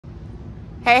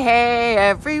Hey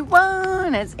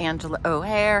everyone, it's Angela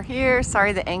O'Hare here.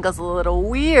 Sorry the angle's a little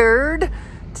weird.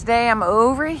 Today I'm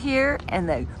over here in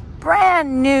the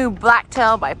brand new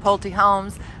Blacktail by Pulte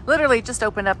Homes. Literally just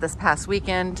opened up this past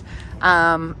weekend,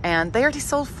 and they already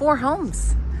sold 4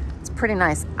 homes. It's pretty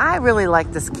nice. I really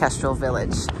like this Kestrel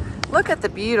Village. Look at the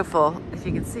beautiful, if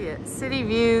you can see it, city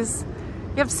views.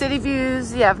 You have city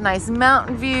views, you have nice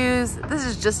mountain views. This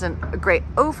is just a great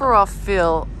overall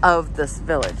feel of this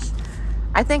village.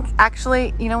 I think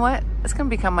actually, you know what? It's gonna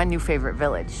become my new favorite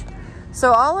village.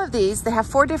 So all of these, they have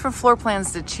 4 different floor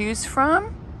plans to choose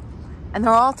from, and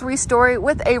they're all 3-story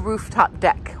with a rooftop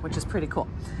deck, which is pretty cool.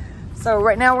 So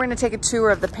right now we're gonna take a tour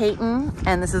of the Peyton,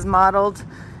 and this is modeled,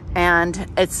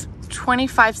 and it's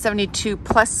 2572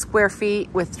 plus square feet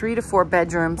with 3 to 4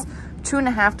 bedrooms,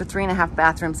 2.5 to 3.5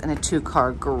 bathrooms, and a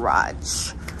 2-car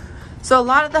garage. So a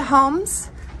lot of the homes,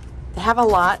 they have a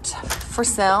lot for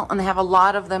sale, and they have a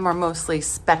lot of them are mostly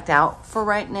spec'd out for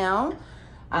right now,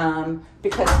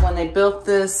 because when they built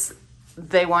this,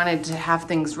 they wanted to have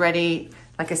things ready.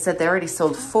 Like I said, they already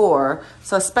sold 4.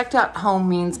 So a spec'd out home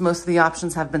means most of the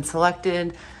options have been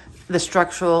selected, the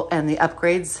structural and the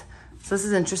upgrades. So this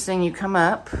is interesting. You come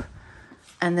up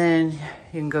and then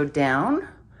you can go down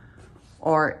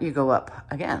or you go up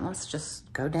again. Let's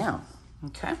just go down,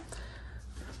 okay?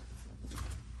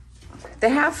 They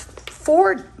have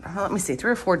 4, let me see,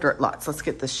 3 or 4 dirt lots. Let's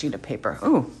get this sheet of paper.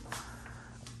 Ooh.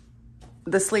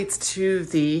 This leads to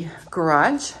the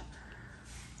garage.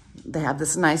 They have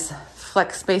this nice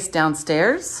flex space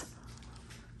downstairs.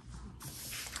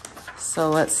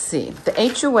 So let's see. The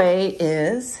HOA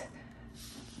is,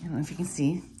 I don't know if you can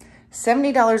see,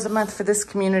 $70 a month for this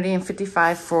community and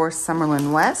 $55 for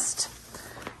Summerlin West.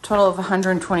 Total of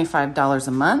 $125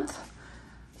 a month.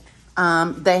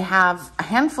 They have a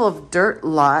handful of dirt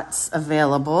lots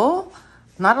available.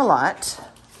 Not a lot.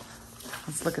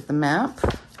 Let's look at the map.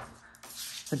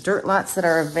 The dirt lots that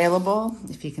are available,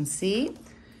 if you can see,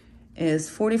 is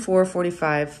 44,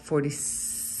 45,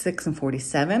 46, and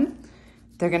 47.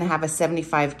 They're gonna have a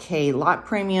 $75K lot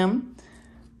premium.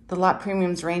 The lot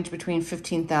premiums range between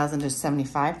 $15,000 to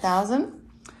 $75,000.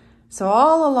 So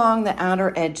all along the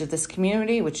outer edge of this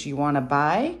community, which you wanna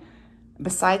buy,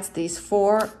 besides these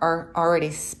 4 are already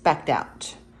spec'd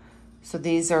out. So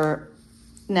these are,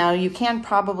 now you can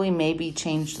probably maybe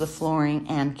change the flooring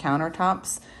and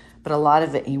countertops, but a lot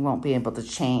of it you won't be able to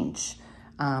change.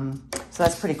 So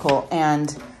that's pretty cool.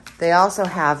 And they also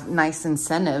have nice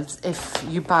incentives. If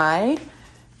you buy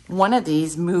one of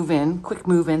these quick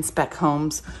move-in spec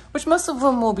homes, which most of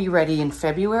them will be ready in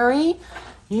February,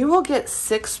 you will get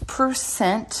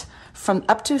 6%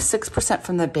 up to 6%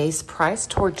 from the base price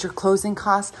towards your closing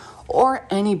costs or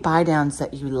any buy downs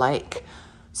that you like.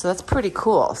 So that's pretty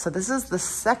cool. So this is the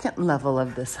 2nd level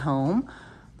of this home.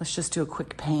 Let's just do a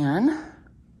quick pan.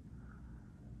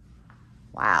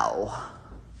 Wow.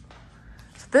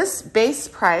 So this base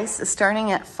price is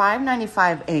starting at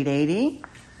 $595,880.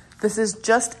 This is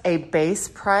just a base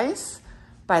price.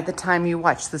 By the time you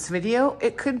watch this video,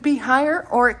 it could be higher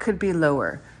or it could be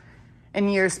lower. In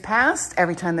years past,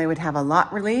 every time they would have a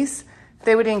lot release,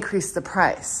 they would increase the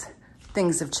price.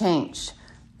 Things have changed.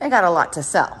 They got a lot to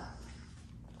sell.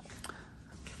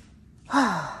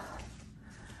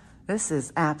 This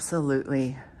is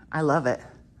absolutely, I love it.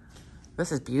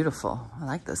 This is beautiful. I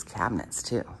like those cabinets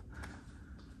too.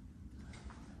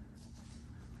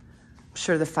 I'm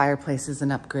sure the fireplace is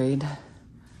an upgrade.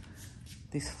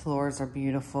 These floors are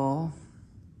beautiful.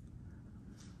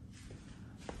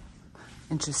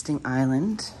 Interesting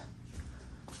island.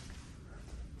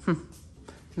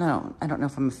 No, I don't know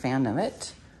if I'm a fan of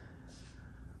it.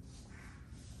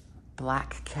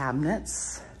 Black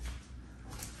cabinets.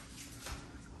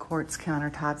 Quartz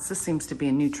countertops. This seems to be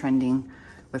a new trending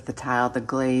with the tile, the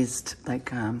glazed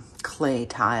like clay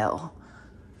tile.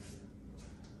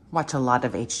 Watch a lot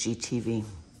of HGTV.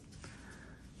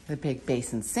 The big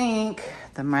basin sink,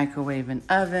 the microwave and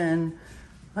oven.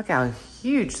 Look how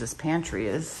huge this pantry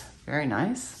is. Very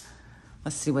nice.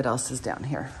 Let's see what else is down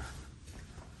here.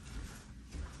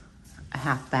 A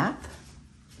half bath.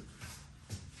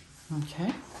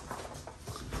 Okay.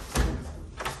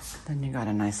 Then you got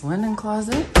a nice linen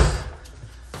closet.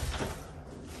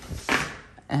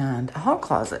 And a hall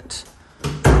closet.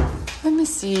 Let me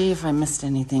see if I missed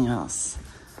anything else.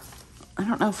 I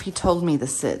don't know if he told me the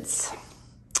SIDS.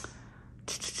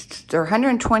 There are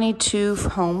 122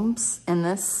 homes in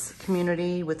this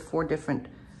community with 4 different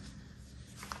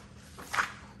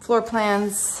floor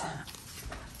plans.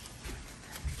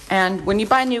 And when you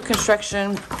buy new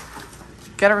construction, you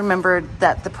gotta remember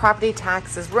that the property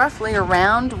tax is roughly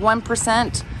around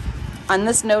 1%. On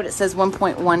this note, it says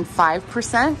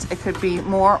 1.15%. It could be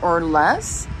more or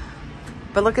less,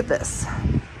 but look at this.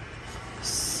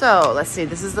 So let's see,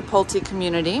 this is the Pulte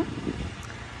community.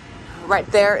 Right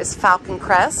there is Falcon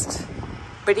Crest.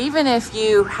 But even if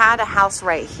you had a house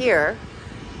right here,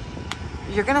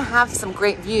 you're gonna have some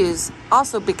great views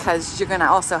also because you're gonna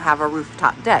also have a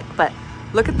rooftop deck. But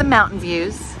look at the mountain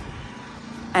views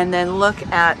and then look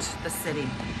at the city.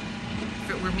 If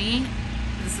it were me,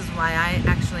 this is why I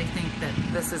actually think that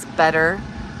this is better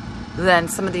than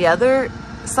some of the other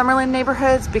Summerlin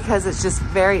neighborhoods, because it's just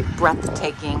very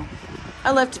breathtaking. I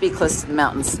love to be close to the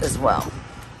mountains as well.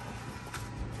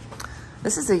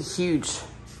 This is a huge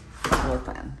floor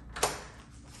plan.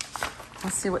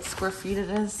 Let's see what square feet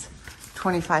it is.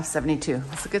 2572.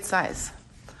 That's a good size.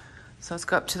 So let's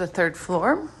go up to the 3rd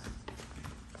floor.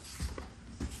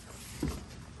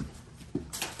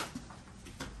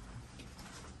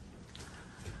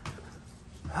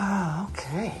 Oh,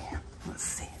 okay. Let's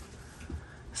see.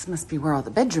 This must be where all the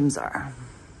bedrooms are.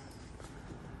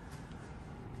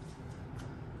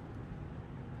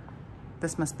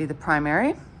 This must be the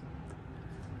primary.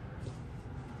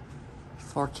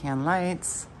 Floor can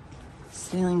lights,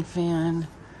 ceiling fan,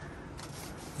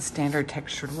 standard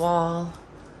textured wall,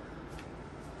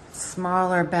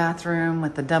 smaller bathroom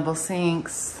with the double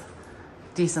sinks,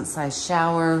 decent sized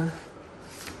shower,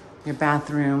 your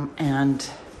bathroom, and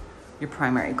your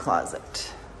primary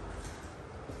closet.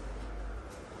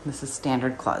 This is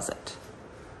standard closet.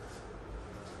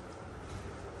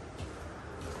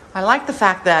 I like the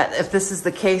fact that if this is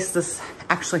the case, this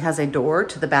actually has a door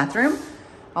to the bathroom.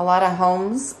 A lot of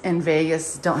homes in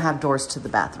Vegas don't have doors to the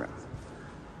bathroom.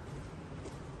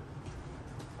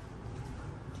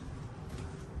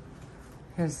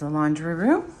 Here's the laundry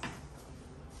room.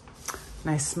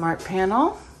 Nice smart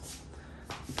panel.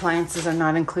 Appliances are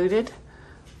not included,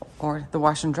 or the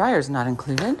wash and dryer is not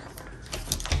included.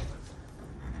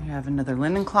 You have another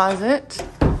linen closet.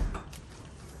 A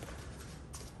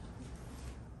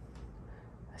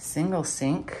single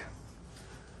sink.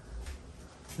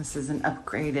 This is an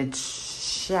upgraded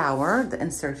shower. The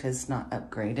insert is not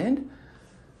upgraded.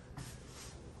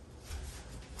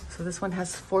 So this one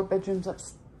has 4 bedrooms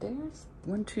upstairs.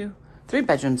 1, 2, 3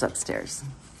 bedrooms upstairs.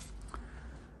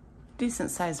 Decent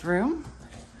sized room.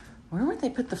 Where would they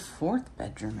put the 4th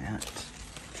bedroom at?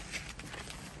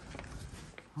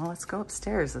 Well, let's go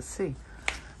upstairs. Let's see.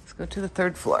 Let's go to the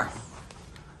 3rd floor.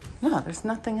 No, there's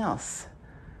nothing else.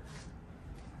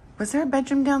 Was there a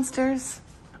bedroom downstairs?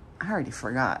 I already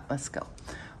forgot. Let's go.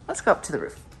 Let's go up to the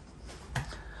roof.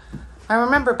 I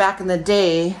remember back in the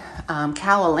day,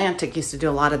 Cal Atlantic used to do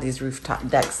a lot of these rooftop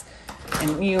decks.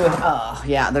 And you would, oh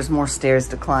yeah, there's more stairs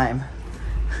to climb.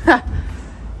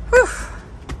 Whew.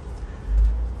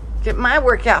 Get my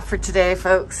workout for today,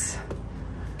 folks.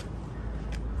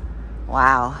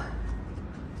 Wow.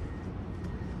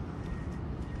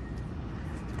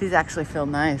 These actually feel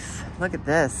nice. Look at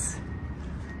this.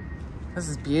 This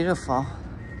is beautiful.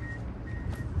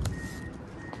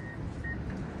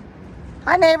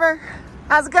 Hi, neighbor.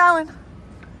 How's it going?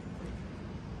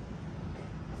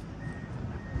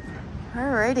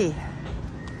 Alrighty.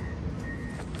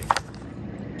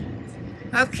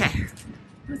 Okay,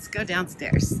 let's go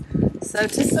downstairs. So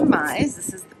to surmise,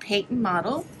 this is the Peyton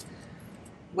Model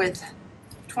with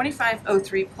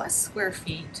 2503 plus square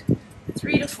feet,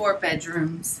 3 to 4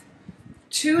 bedrooms,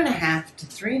 2.5 to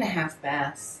 3.5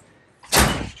 baths,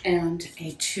 and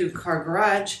a 2-car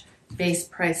garage. Base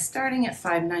price starting at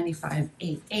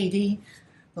 $595,880.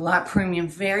 The lot premium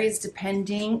varies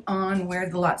depending on where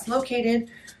the lot's located,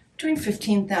 between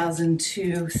 $15,000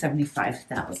 to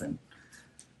 $75,000.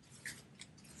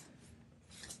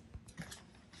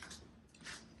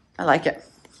 I like it.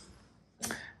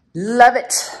 Love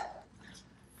it.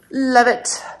 Love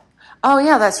it. Oh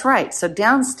yeah, that's right. So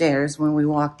downstairs when we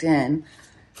walked in,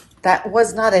 that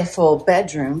was not a full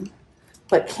bedroom,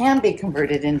 but can be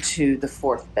converted into the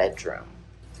 4th bedroom.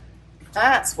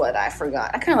 That's what I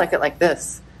forgot. I kind of like it like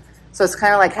this. So it's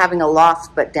kind of like having a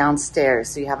loft, but downstairs.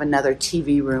 So you have another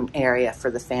TV room area for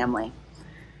the family.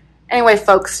 Anyway,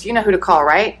 folks, you know who to call,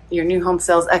 right? Your new home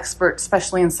sales expert,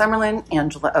 especially in Summerlin,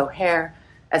 Angela O'Hare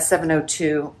at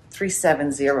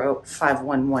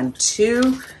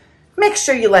 702-370-5112. Make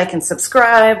sure you like and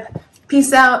subscribe.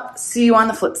 Peace out. See you on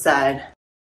the flip side.